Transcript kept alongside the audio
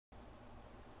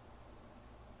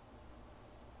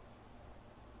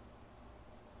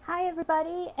Hi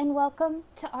everybody and welcome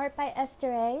to Art by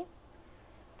Ester.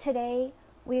 Today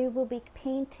we will be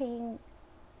painting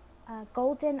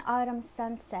Golden Autumn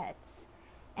Sunsets,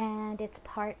 and it's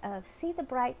part of See the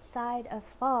Bright Side of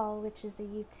Fall, which is a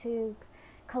YouTube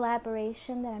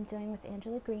collaboration that I'm doing with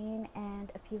Angela Green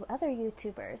and a few other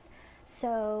YouTubers.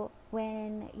 So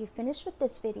when you finish with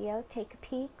this video, take a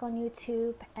peek on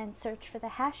YouTube and search for the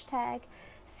hashtag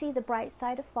See the Bright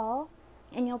Side of Fall,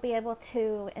 and you'll be able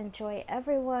to enjoy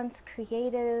everyone's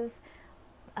creative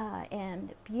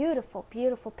and beautiful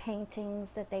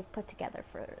paintings that they've put together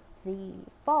for the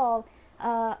fall,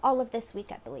 all of this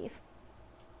week, I believe.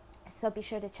 So be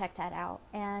sure to check that out.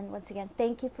 And once again,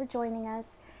 thank you for joining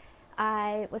us.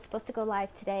 I was supposed to go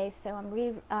live today, so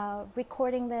I'm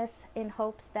recording this in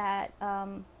hopes that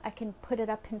I can put it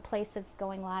up in place of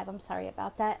going live. I'm sorry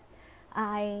about that.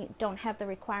 I don't have the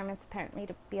requirements apparently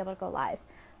to be able to go live.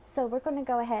 So we're going to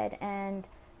go ahead and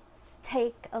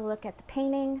take a look at the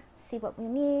painting, see what we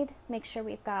need, make sure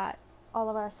we've got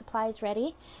all of our supplies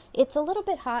ready. It's a little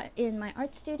bit hot in my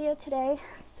art studio today,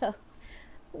 so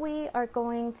we are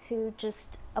going to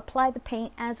just apply the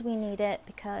paint as we need it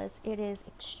because it is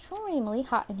extremely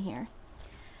hot in here.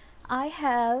 I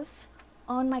have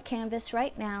on my canvas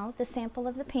right now the sample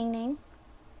of the painting,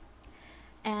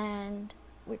 and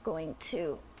we're going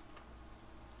to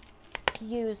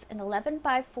use an 11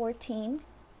 by 14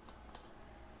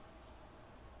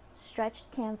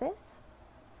 stretched canvas.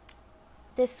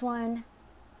 This one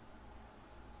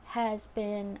has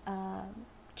been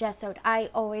gessoed. I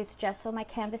always gesso my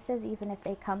canvases even if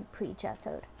they come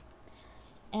pre-gessoed.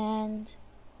 And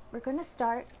we're going to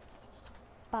start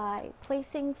by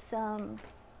placing some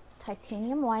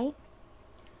titanium white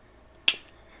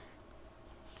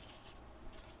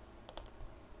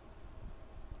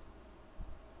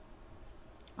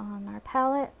on our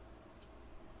palette.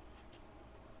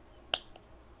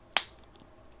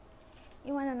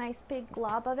 You want a nice big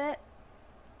glob of it.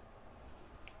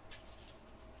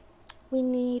 We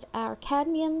need our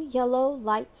cadmium yellow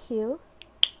light hue.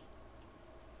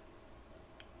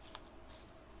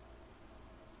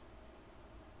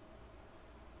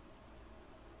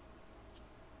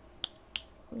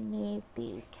 We need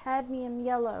the cadmium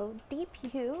yellow deep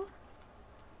hue.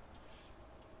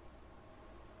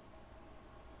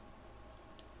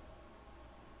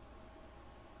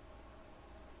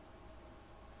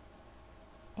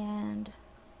 And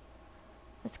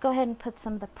let's go ahead and put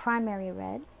some of the primary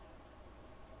red.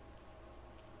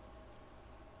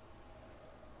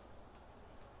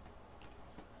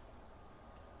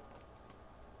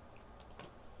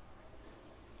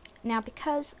 Now,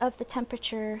 because of the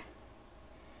temperature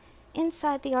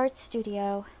inside the art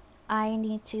studio, I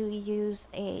need to use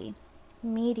a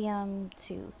medium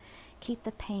to keep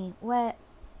the paint wet,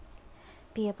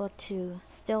 be able to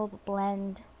still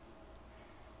blend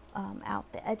out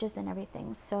the edges and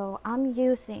everything. So I'm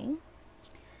using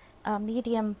a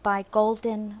medium by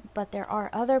Golden, but there are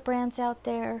other brands out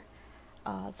there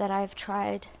that I've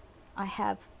tried. I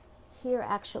have here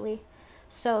actually.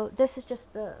 So this is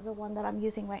just the one that I'm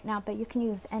using right now, but you can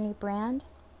use any brand.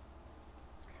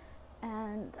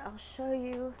 And I'll show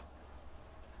you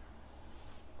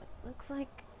what it looks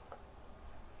like.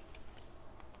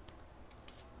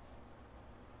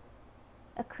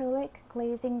 Acrylic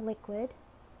glazing liquid.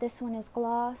 This one is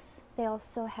gloss. They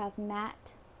also have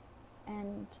matte,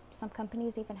 and some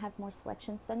companies even have more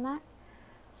selections than that.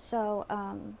 So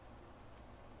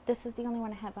this is the only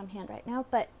one I have on hand right now,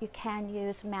 but you can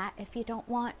use matte if you don't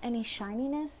want any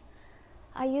shininess.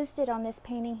 I used it on this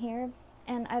painting here,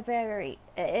 and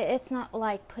it's not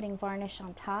like putting varnish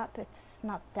on top. It's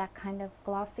not that kind of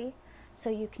glossy,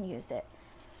 so you can use it.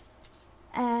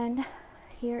 And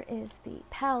here is the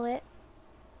palette.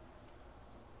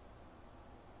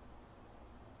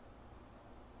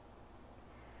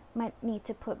 Might need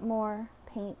to put more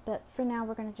paint, but for now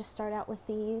we're going to just start out with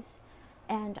these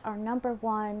and our number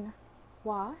one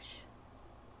wash.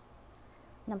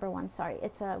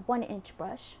 It's a 1-inch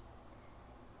brush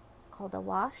called a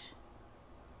wash.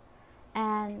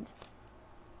 And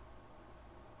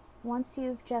once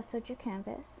you've gessoed your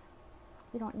canvas,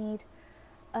 you don't need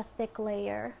a thick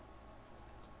layer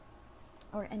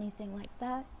or anything like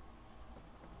that.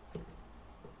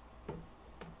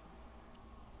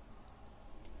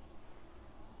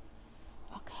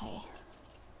 Okay.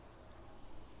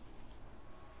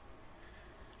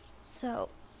 So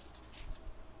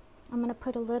I'm going to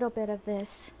put a little bit of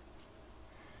this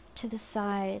to the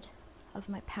side of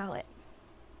my palette.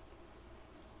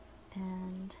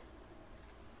 And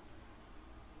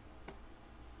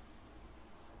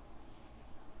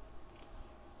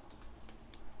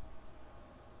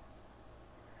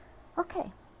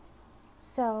okay,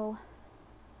 So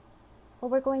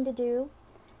what we're going to do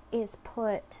is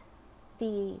put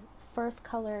the first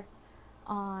color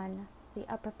on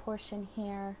the upper portion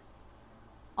here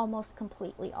almost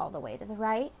completely all the way to the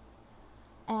right,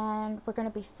 and we're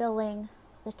going to be filling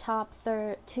the top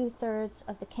 2/3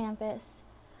 of the canvas.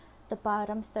 The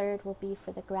bottom third will be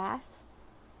for the grass.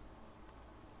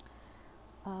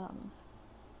 I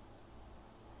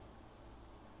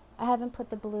haven't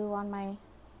put the blue on my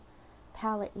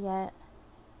palette yet.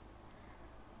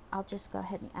 I'll just go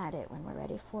ahead and add it when we're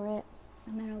ready for it.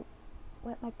 I'm going to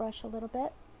wet my brush a little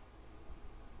bit.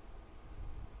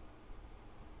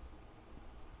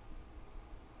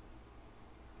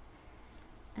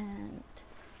 And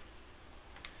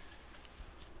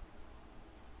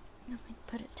let me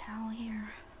put a towel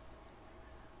here.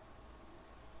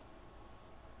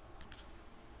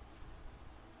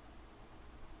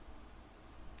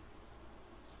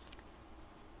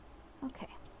 Okay.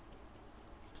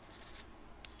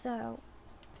 So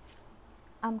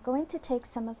I'm going to take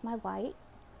some of my white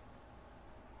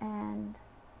and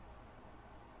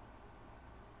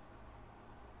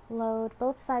load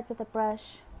both sides of the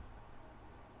brush,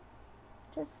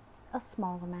 just a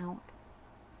small amount.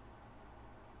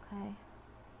 Okay.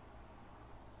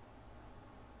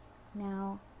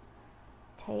 Now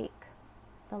take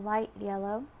the light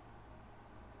yellow.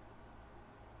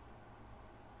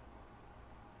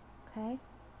 Okay.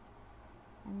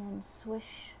 And then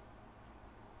swish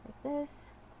like this.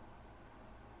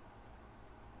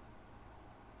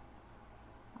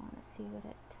 I want to see what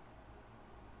it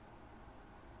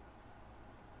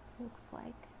looks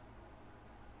like.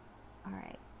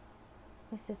 Alright,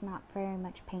 this is not very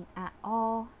much paint at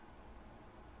all.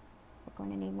 We're going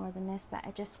to need more than this, but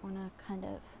I just want to kind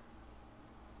of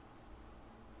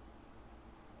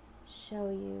show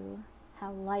you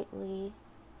how lightly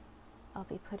I'll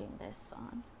be putting this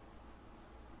on.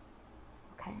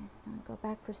 Okay, I'm going to go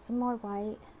back for some more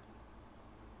white.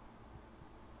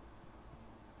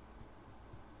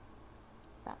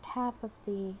 About half of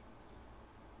the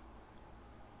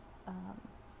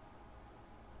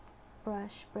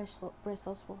brush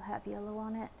bristles will have yellow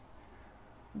on it.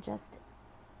 Just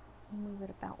move it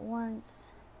about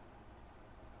once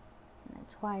and then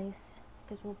twice,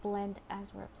 because we'll blend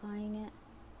as we're applying it.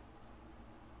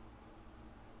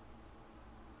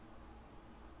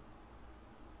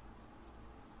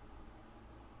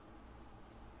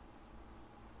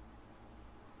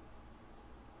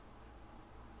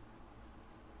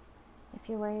 If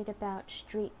you're worried about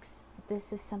streaks,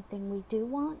 this is something we do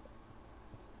want,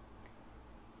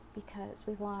 because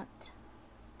we want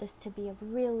this to be a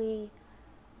really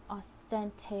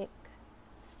authentic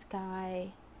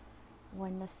sky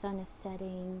when the sun is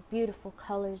setting, beautiful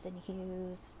colors and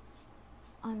hues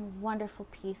on a wonderful,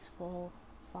 peaceful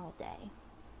fall day.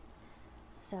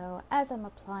 So as I'm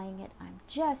applying it, I'm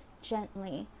just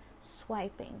gently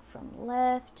swiping from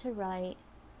left to right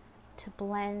to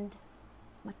blend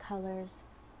my colors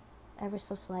ever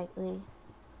so slightly.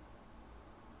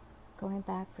 Going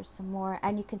back for some more,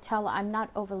 and you can tell I'm not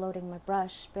overloading my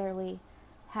brush, barely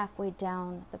halfway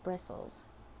down the bristles.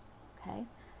 Okay,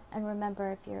 and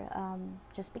remember, if you're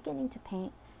just beginning to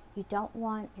paint, you don't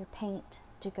want your paint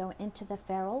to go into the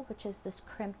ferrule, which is this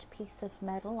crimped piece of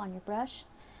metal on your brush.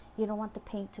 You don't want the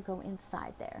paint to go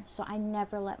inside there, so I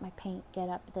never let my paint get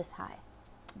up this high.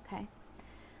 Okay,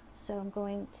 so I'm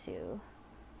going to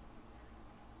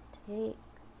take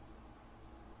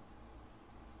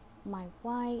my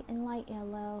white and light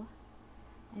yellow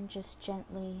and just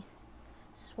gently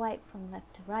swipe from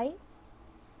left to right,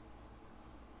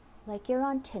 like you're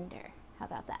on Tinder. How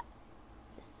about that?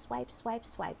 Just swipe, swipe,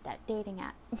 swipe, that dating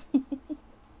app.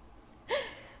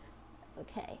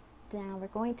 Okay, now we're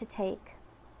going to take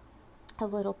a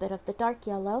little bit of the dark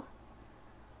yellow,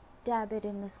 dab it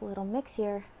in this little mix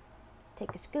here,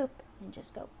 take a scoop and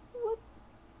just go whoop,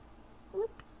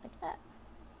 whoop, like that.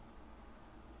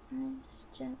 And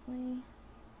just gently.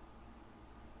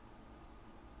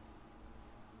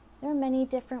 There are many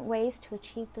different ways to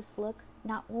achieve this look.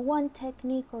 Not one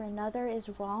technique or another is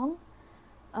wrong.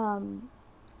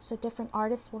 So different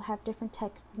artists will have different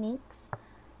techniques.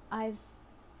 I've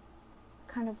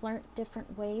kind of learned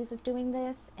different ways of doing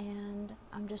this, and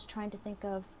I'm just trying to think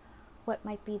of what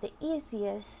might be the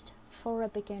easiest for a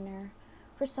beginner,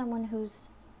 for someone who's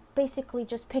basically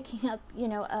just picking up, you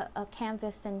know, a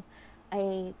canvas and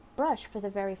a brush for the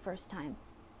very first time.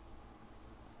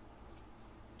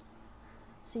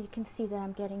 So you can see that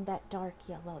I'm getting that dark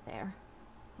yellow there.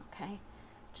 Okay,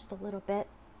 just a little bit.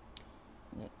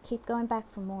 Keep going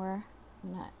back for more.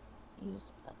 I'm going to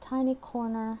use a tiny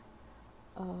corner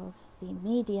of the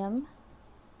medium.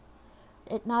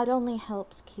 it not only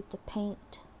helps keep the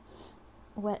paint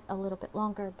wet a little bit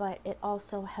longer, but it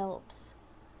also helps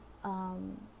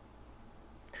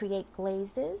create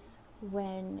glazes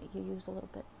when you use a little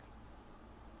bit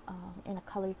in a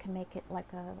color. You can make it like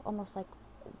almost like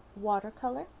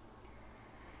watercolor.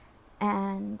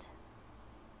 And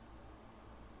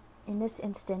in this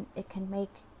instant, it can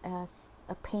make a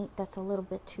paint that's a little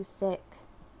bit too thick.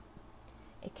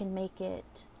 It can make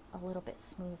it a little bit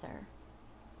smoother.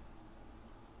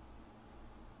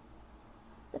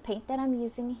 The paint that I'm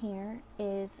using here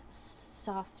is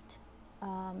soft.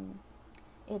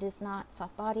 It is not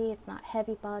soft body, it's not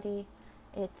heavy body.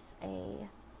 It's a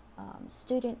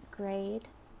student grade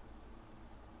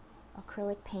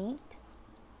acrylic paint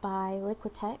by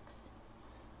Liquitex,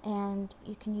 and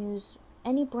you can use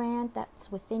any brand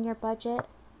that's within your budget,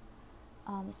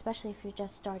 especially if you're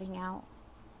just starting out.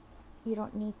 You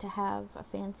don't need to have a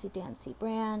fancy dancy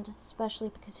brand, especially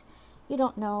because you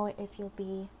don't know if you'll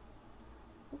be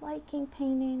liking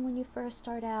painting when you first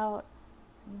start out.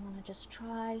 You want to just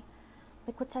try.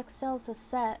 Liquitex sells a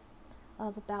set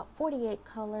of about 48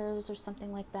 colors or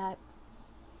something like that.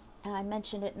 And I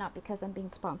mentioned it not because I'm being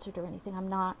sponsored or anything. I'm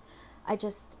not. I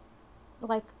just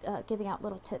like giving out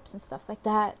little tips and stuff like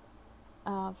that,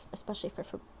 especially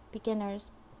for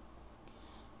beginners.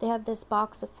 They have this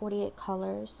box of 48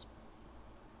 colors,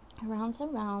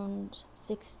 around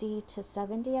 60 to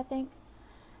 70, I think,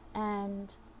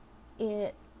 and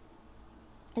it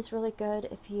is really good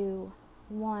if you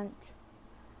want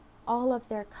all of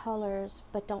their colors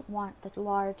but don't want the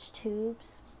large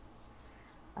tubes,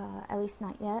 at least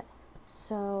not yet.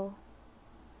 So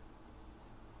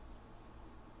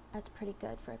that's pretty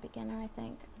good for a beginner, I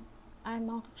think.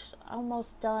 I'm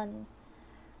almost done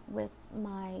with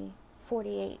my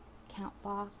 48 count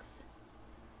box.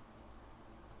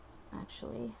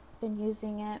 Actually, been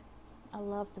using it. I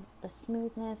love the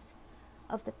smoothness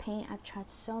of the paint. I've tried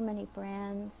so many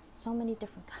brands, so many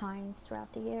different kinds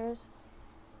throughout the years,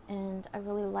 and I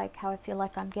really like how I feel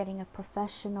like I'm getting a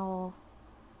professional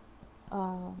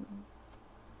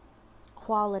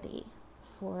quality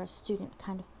for a student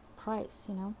kind of price,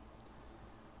 you know.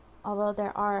 Although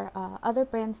there are other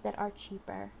brands that are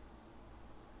cheaper,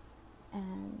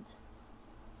 and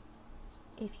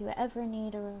if you ever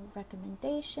need a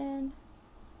recommendation,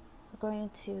 we're going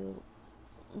to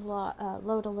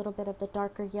load a little bit of the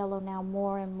darker yellow now,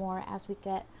 more and more as we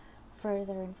get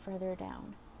further and further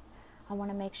down. I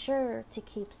want to make sure to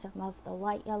keep some of the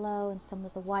light yellow and some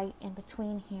of the white in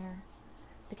between here,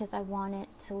 because I want it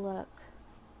to look,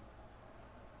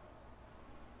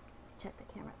 check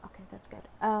the camera, okay, that's good.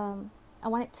 I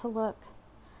want it to look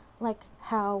like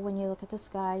how when you look at the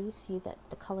sky, you see that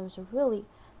the colors are really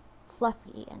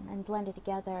fluffy and blended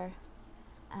together,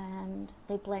 and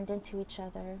they blend into each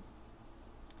other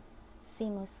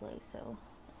seamlessly. So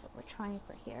that's what we're trying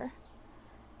for here.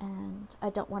 And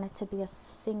I don't want it to be a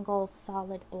single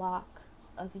solid block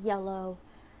of yellow,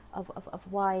 of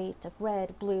white, of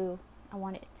red, blue. I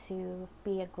want it to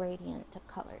be a gradient of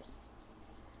colors.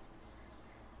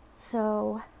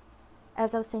 So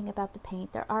as I was saying about the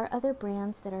paint, there are other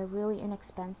brands that are really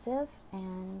inexpensive,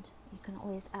 and you can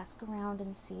always ask around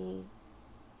and see.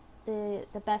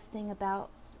 The best thing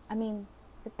about,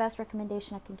 the best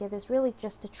recommendation I can give is really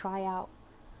just to try out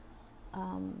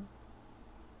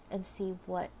and see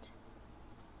what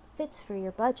fits for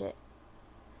your budget.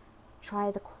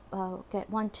 Try get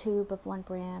one tube of one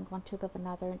brand, one tube of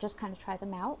another, and just kind of try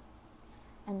them out,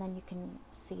 and then you can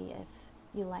see if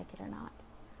you like it or not.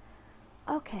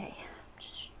 Okay,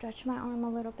 just stretch my arm a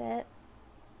little bit.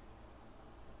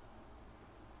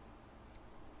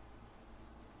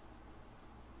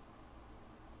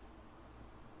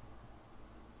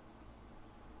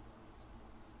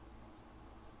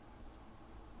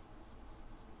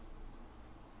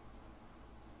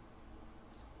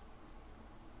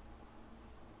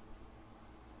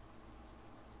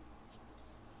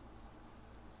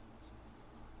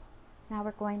 Now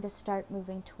we're going to start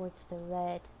moving towards the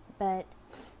red, but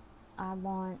I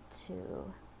want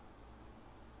to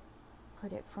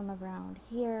put it from around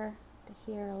here to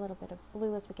here, a little bit of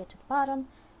blue as we get to the bottom,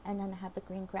 and then I have the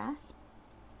green grass.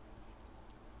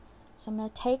 So I'm going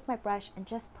to take my brush and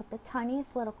just put the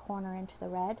tiniest little corner into the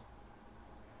red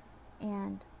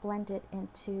and blend it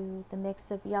into the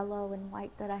mix of yellow and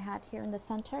white that I had here in the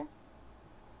center,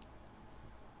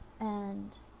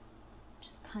 and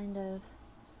just kind of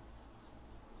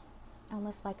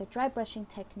almost like a dry brushing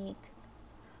technique,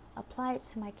 apply it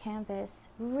to my canvas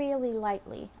really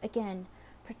lightly. Again,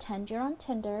 pretend you're on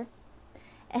Tinder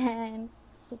and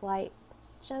swipe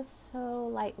just so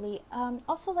lightly.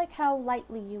 Also like how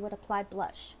lightly you would apply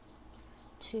blush.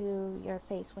 to your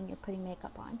face when you're putting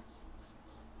makeup on.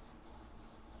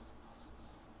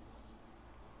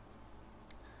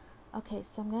 Okay,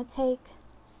 so I'm going to take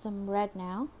some red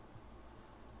now,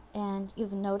 and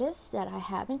you've noticed that I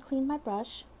haven't cleaned my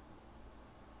brush,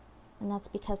 and that's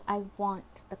because I want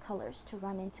the colors to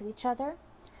run into each other.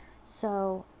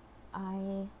 So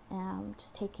I am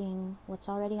just taking what's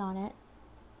already on it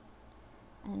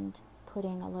and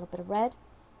putting a little bit of red,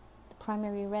 the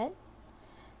primary red,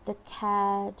 the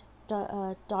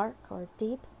dark or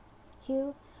deep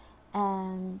hue,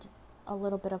 and a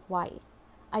little bit of white.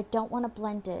 I don't want to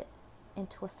blend it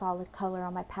into a solid color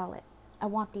on my palette. I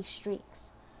want these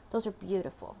streaks. Those are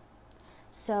beautiful.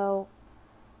 So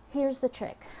here's the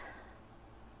trick.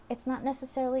 It's not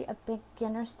necessarily a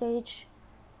beginner stage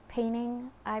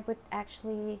painting. I would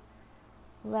actually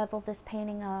level this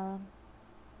painting a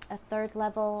third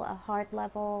level, a hard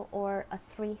level, or a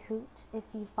 3 hoot if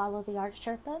you follow the Art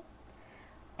Sherpa.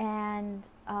 And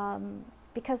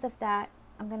because of that,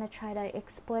 I'm going to try to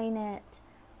explain it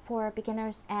for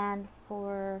beginners and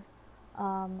for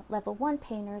level 1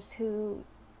 painters who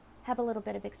have a little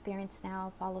bit of experience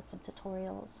now, followed some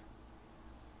tutorials.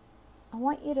 I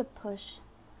want you to push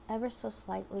ever so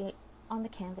slightly on the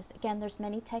canvas. Again, there's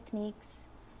many techniques.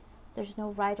 There's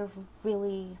no right or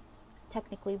really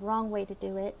technically wrong way to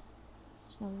do it.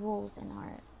 There's no rules in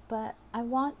art. But I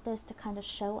want this to kind of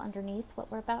show underneath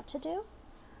what we're about to do,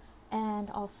 and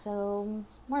also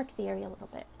mark the area a little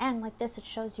bit. And like this, it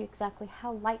shows you exactly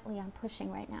how lightly I'm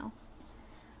pushing right now.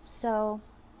 So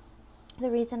the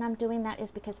reason I'm doing that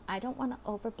is because I don't want to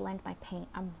overblend my paint.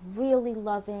 I'm really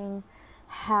loving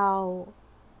how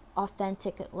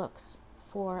authentic it looks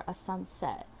for a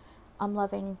sunset. I'm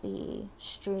loving the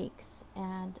streaks,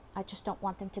 and I just don't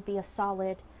want them to be a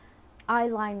solid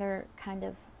eyeliner kind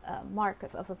of mark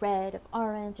of a red, of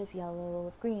orange, of yellow,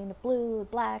 of green, of blue,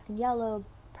 of black, and yellow,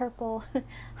 purple.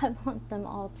 I want them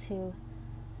all to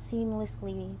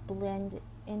seamlessly blend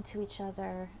into each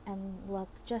other and look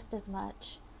just as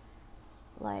much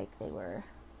like they were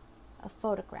a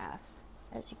photograph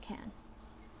as you can.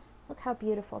 Look how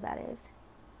beautiful that is.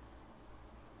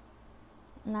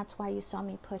 And that's why you saw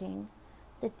me putting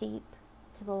the deep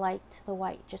to the light to the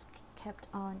white, just kept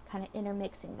on kind of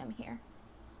intermixing them here.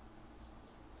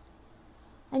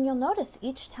 And you'll notice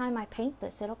each time I paint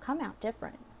this, it'll come out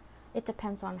different. It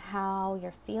depends on how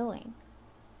you're feeling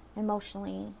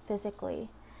emotionally, physically.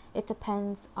 It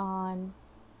depends on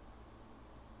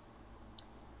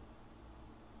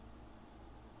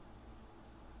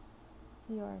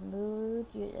your mood.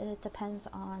 It depends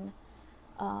on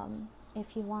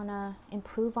if you want to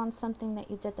improve on something that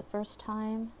you did the first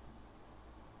time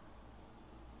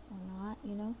or not,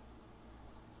 you know.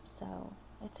 So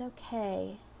it's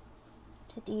okay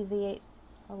to deviate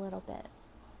a little bit.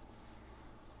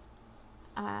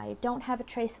 I don't have a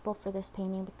traceable for this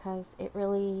painting because it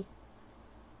really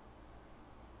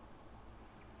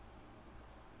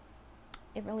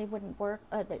wouldn't work.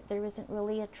 There isn't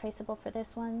really a traceable for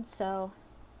this one. So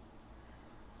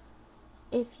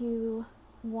if you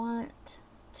want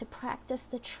to practice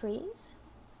the trees,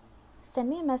 send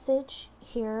me a message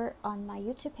here on my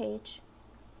YouTube page.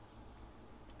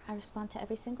 I respond to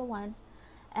every single one.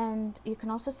 And you can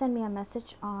also send me a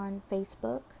message on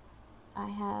Facebook. I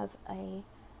have a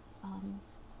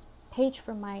page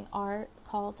for my art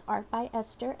called Art by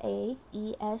Ester, A-E-S-T-E-R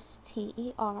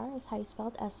is how you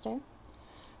spelled Ester.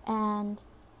 And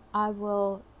I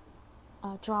will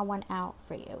draw one out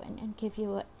for you and give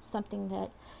you something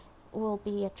that will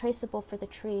be a traceable for the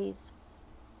trees,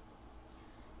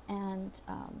 and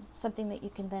something that you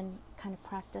can then kind of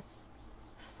practice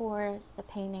for the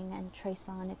painting and trace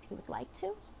on if you would like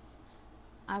to.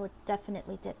 I would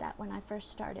definitely did that when I first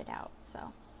started out,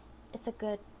 so it's a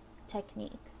good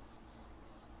technique.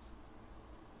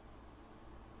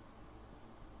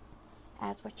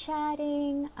 As we're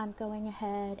chatting, I'm going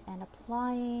ahead and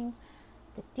applying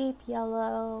the deep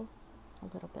yellow, a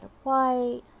little bit of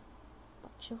white, a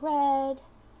bunch of red,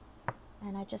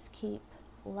 and I just keep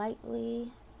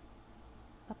lightly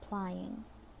applying.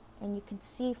 And you can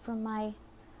see from my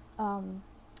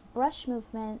brush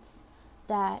movements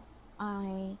that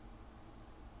I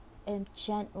am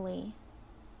gently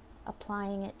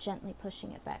applying it, gently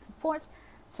pushing it back and forth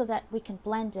so that we can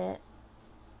blend it.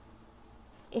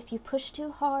 If you push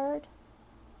too hard,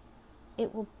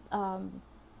 it will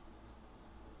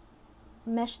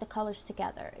mesh the colors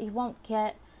together. You won't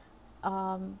get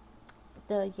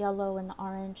the yellow and the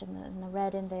orange and the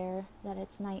red in there that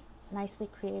it's nicely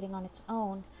creating on its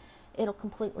own. It'll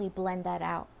completely blend that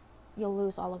out. You'll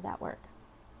lose all of that work.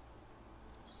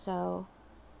 So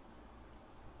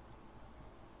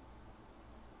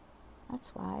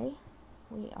That's why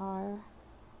we are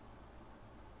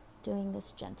doing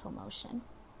this gentle motion.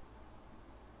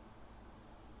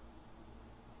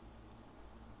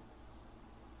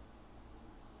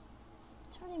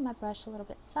 Turning my brush a little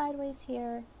bit sideways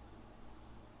here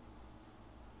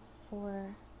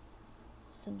for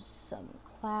some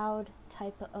cloud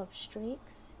type of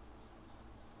streaks,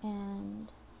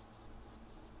 and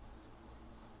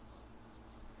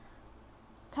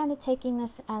kind of taking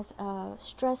this as a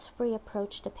stress-free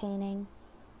approach to painting.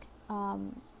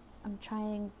 I'm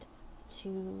trying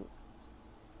to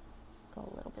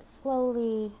go a little bit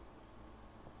slowly.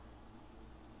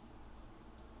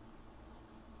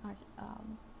 Our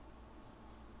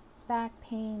back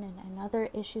pain and other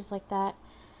issues like that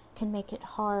can make it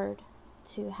hard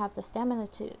to have the stamina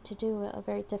to do a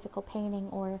very difficult painting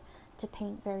or to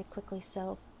paint very quickly.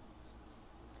 So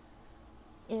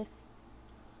if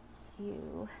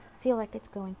you feel like it's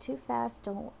going too fast,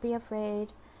 don't be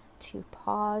afraid to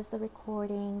pause the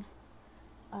recording,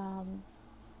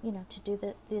 you know, to do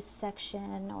this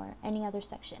section or any other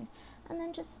section, and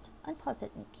then just unpause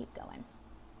it and keep going.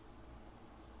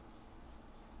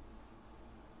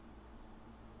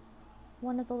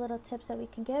 One of the little tips that we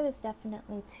can give is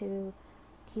definitely to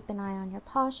keep an eye on your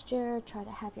posture. Try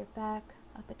to have your back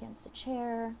up against a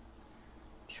chair.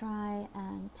 Try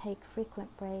and take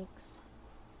frequent breaks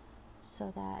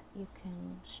so that you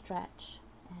can stretch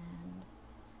and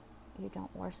you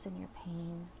don't worsen your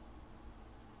pain.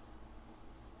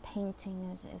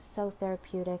 Painting is so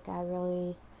therapeutic. I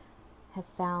really have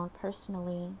found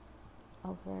personally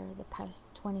over the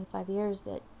past 25 years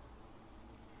that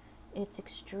it's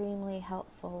extremely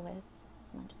helpful with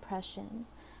my depression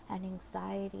and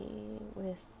anxiety,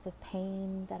 with the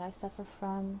pain that I suffer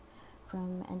from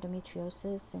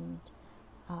endometriosis and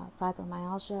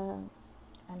fibromyalgia,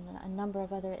 and a number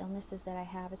of other illnesses that I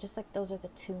have. It's just like those are the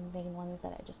two main ones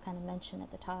that I just kind of mentioned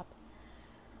at the top.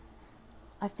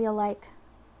 I feel like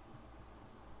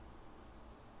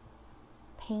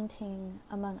painting,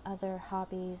 among other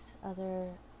hobbies, other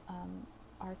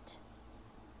art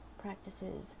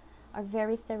practices, are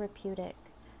very therapeutic.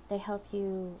 They help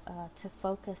you to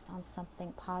focus on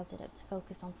something positive, to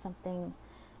focus on something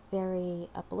very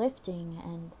uplifting.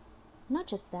 And not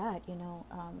just that, you know,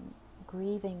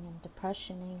 grieving and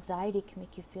depression and anxiety can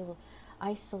make you feel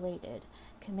isolated,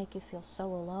 can make you feel so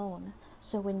alone.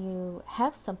 So when you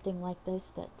have something like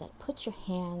this that puts your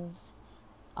hands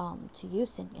to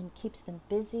use and keeps them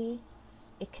busy,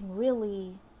 it can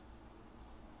really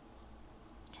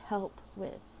help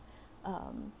with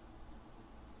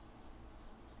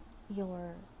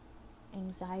your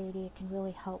anxiety. It can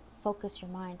really help focus your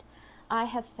mind. I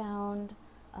have found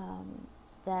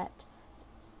that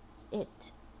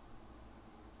it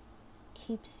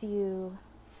keeps you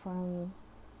from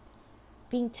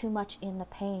being too much in the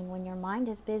pain. When your mind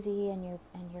is busy and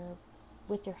you're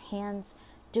with your hands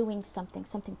doing something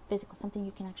physical, something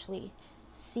you can actually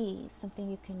see, something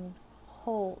you can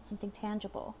hold, something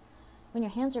tangible. When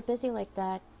your hands are busy like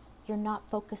that, you're not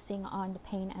focusing on the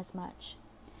pain as much.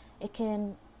 It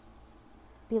can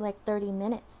be like 30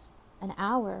 minutes, an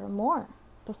hour or more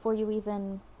before you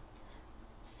even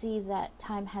see that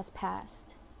time has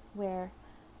passed. Where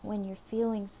when you're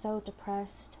feeling so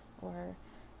depressed or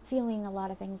feeling a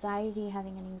lot of anxiety,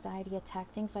 having an anxiety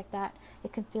attack, things like that,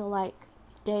 it can feel like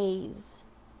days,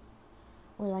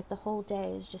 or like the whole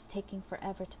day is just taking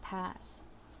forever to pass.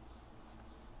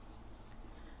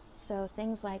 So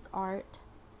things like art,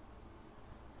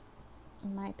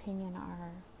 in my opinion,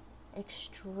 are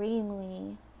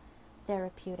extremely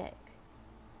therapeutic.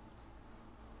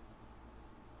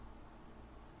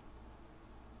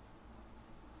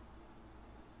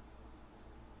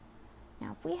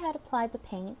 Now, if we had applied the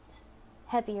paint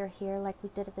heavier here like we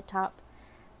did at the top,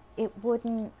 it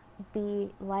wouldn't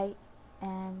be light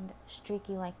and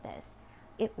streaky like this.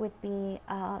 It would be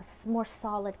a more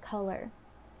solid color,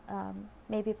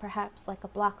 maybe perhaps like a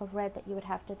block of red that you would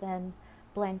have to then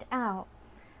blend out.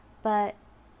 But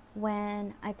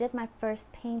when I did my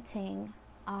first painting,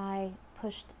 I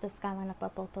pushed the skyline up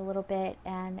a little bit,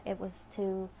 and it was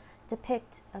to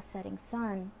depict a setting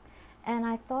sun. And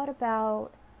I thought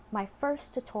about my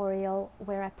first tutorial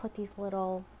where I put these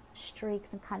little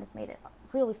streaks and kind of made it a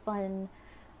really fun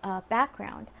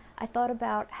background. I thought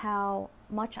about how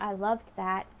much I loved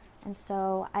that, and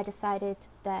so I decided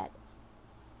that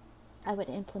I would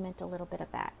implement a little bit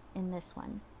of that in this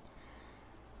one.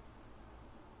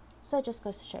 So it just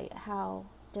goes to show you how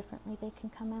differently they can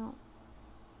come out.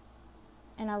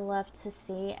 And I love to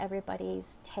see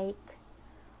everybody's take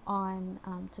on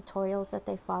tutorials that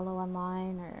they follow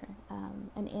online, or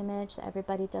an image that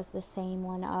everybody does the same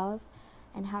one of,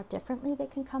 and how differently they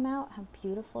can come out, how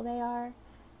beautiful they are,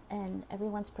 and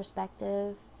everyone's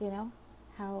perspective, you know,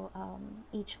 how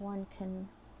each one can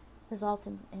result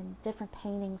in different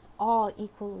paintings, all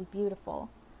equally beautiful.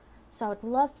 So I'd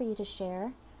love for you to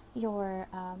share your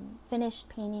finished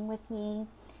painting with me.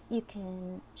 You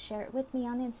can share it with me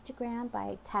on Instagram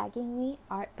by tagging me,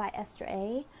 Art by Ester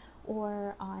A,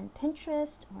 or on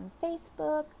Pinterest or on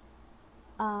Facebook.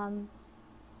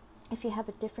 If you have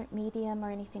a different medium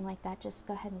or anything like that, just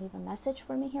go ahead and leave a message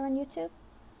for me here on YouTube,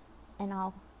 and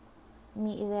I'll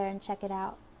meet you there and check it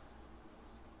out.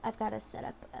 I've got to set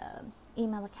up an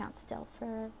email account still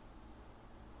for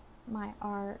my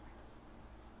art,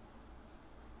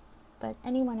 but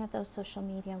any one of those social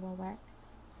media will work.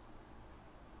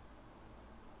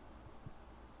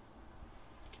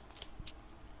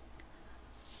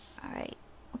 Alright,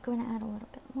 we're going to add a little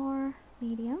bit more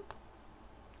medium.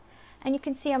 And you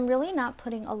can see I'm really not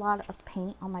putting a lot of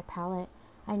paint on my palette.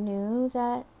 I knew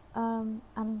that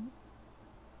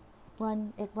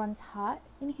it runs hot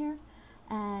in here,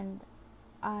 and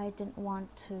I didn't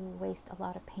want to waste a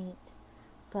lot of paint.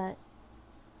 But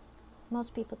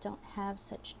most people don't have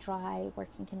such dry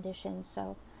working conditions,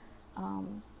 so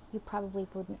you probably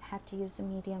wouldn't have to use a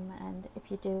medium, and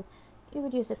if you do, you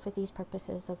would use it for these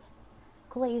purposes of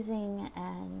glazing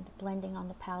and blending on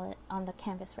the palette, on the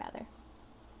canvas rather.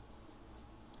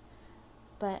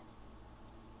 But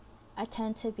I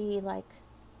tend to be like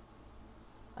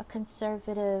a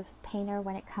conservative painter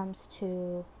when it comes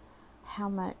to how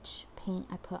much paint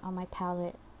I put on my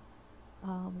palette.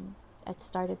 It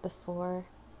started before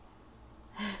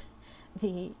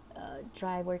the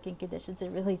dry working conditions, it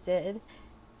really did.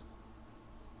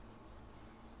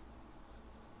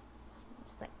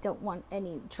 Just like don't want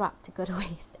any drop to go to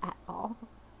waste at all.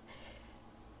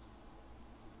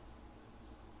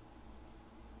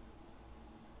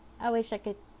 I wish I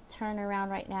could turn around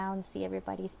right now and see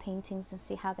everybody's paintings and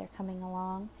see how they're coming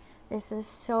along. This is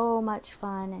so much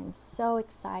fun and so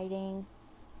exciting.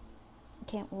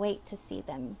 Can't wait to see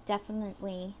them.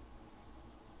 Definitely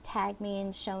tag me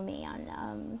and show me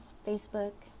on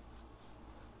Facebook.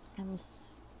 I'm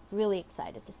really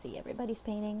excited to see everybody's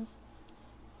paintings.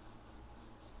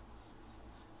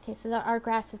 Okay, so our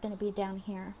grass is going to be down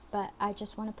here, but I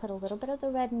just want to put a little bit of the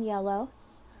red and yellow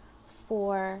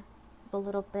for the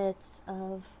little bits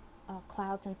of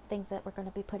clouds and things that we're going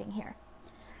to be putting here.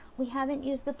 We haven't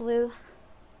used the blue,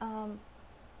 and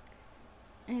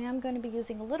I'm going to be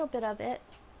using a little bit of it,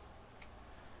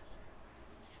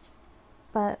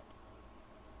 but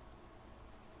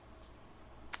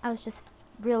I was just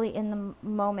really in the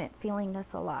moment feeling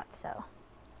this a lot, so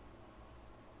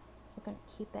we're going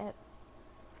to keep it,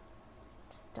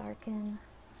 just darken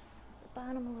the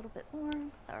bottom a little bit more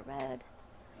with our red.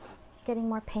 Getting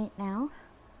more paint now.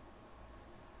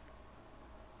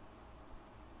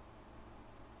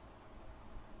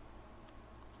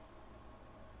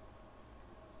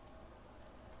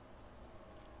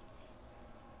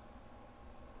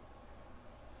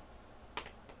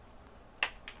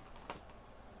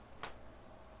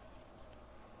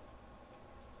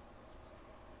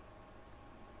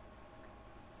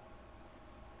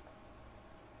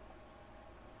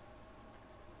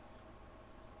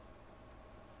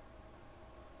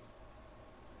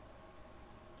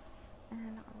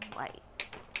 And white.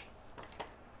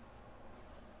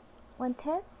 One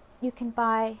tip, you can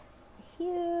buy a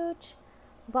huge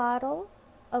bottle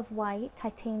of white,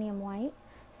 titanium white.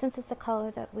 Since it's the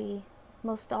color that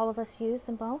all of us use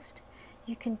the most,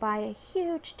 you can buy a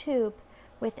huge tube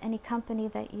with any company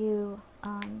that you've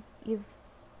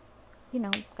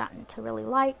gotten to really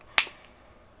like.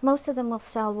 Most of them will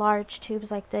sell large tubes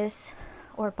like this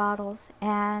or bottles,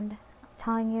 and I'm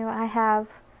telling you, I've had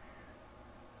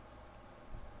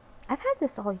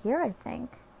this all year, I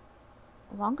think.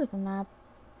 Longer than that,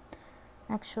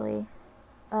 actually.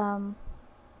 But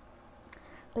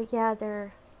yeah,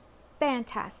 they're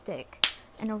fantastic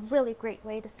and a really great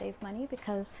way to save money,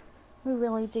 because we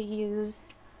really do use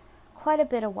quite a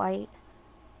bit of white.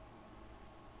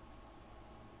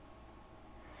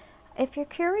 If you're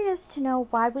curious to know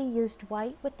why we used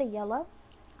white with the yellow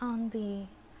on the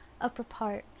upper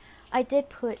part, I did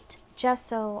put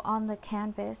gesso on the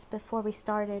canvas before we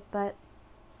started, but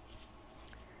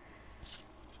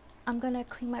I'm gonna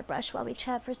clean my brush while we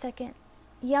chat for a second.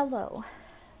 Yellow,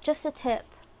 just a tip,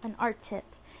 an art tip.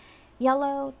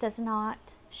 Yellow does not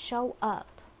show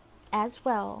up as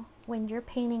well when you're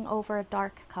painting over a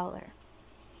dark color.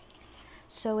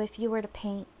 So if you were to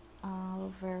paint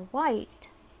over white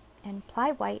and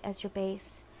apply white as your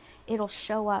base, it'll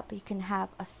show up. You can have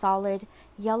a solid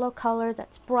yellow color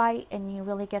that's bright, and you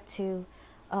really get to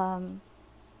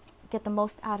get the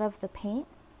most out of the paint.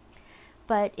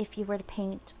 But if you were to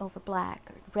paint over black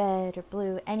or red or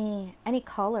blue, any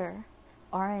color,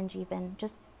 orange even,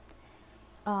 just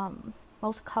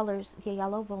most colors, the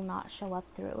yellow will not show up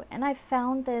through. And I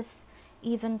found this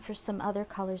even for some other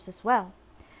colors as well.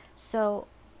 So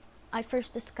I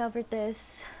first discovered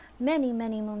this many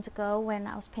moons ago when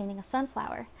I was painting a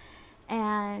sunflower,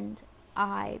 and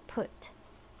I put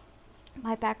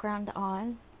my background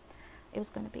on. It was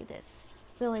going to be this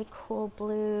really cool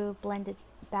blue blended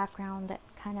background that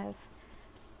kind of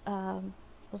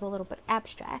was a little bit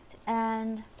abstract,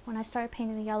 and when I started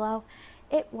painting the yellow,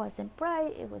 it wasn't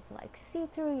bright. It was like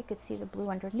see-through. You could see the blue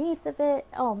underneath of it.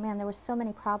 Oh man, there were so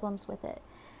many problems with it,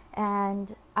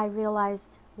 and I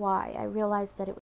realized why. I realized that it